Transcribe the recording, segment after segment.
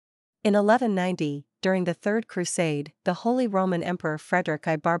In 1190, during the Third Crusade, the Holy Roman Emperor Frederick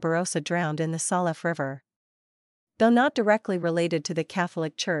I Barbarossa drowned in the Salaf River. Though not directly related to the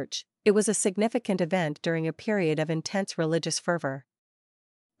Catholic Church, it was a significant event during a period of intense religious fervor.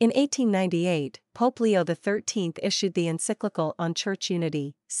 In 1898, Pope Leo XIII issued the encyclical on church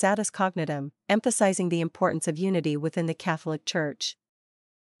unity, Satis Cognitum, emphasizing the importance of unity within the Catholic Church.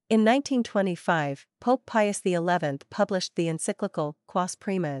 In 1925, Pope Pius XI published the encyclical Quas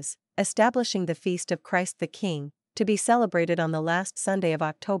Primas, establishing the Feast of Christ the King, to be celebrated on the last Sunday of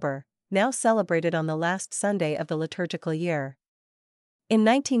October, now celebrated on the last Sunday of the liturgical year. In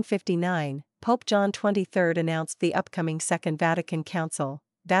 1959, Pope John XXIII announced the upcoming Second Vatican Council,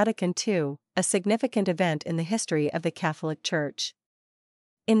 Vatican II, a significant event in the history of the Catholic Church.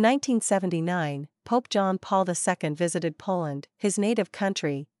 In 1979, Pope John Paul II visited Poland, his native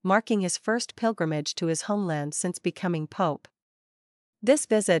country, marking his first pilgrimage to his homeland since becoming pope. This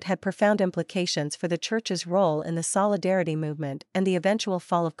visit had profound implications for the Church's role in the Solidarity movement and the eventual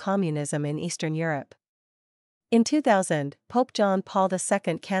fall of communism in Eastern Europe. In 2000, Pope John Paul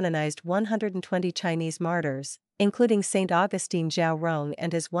II canonized 120 Chinese martyrs, including Saint Augustine Zhao Rong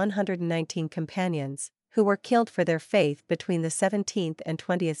and his 119 companions, who were killed for their faith between the 17th and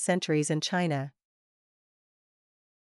 20th centuries in China.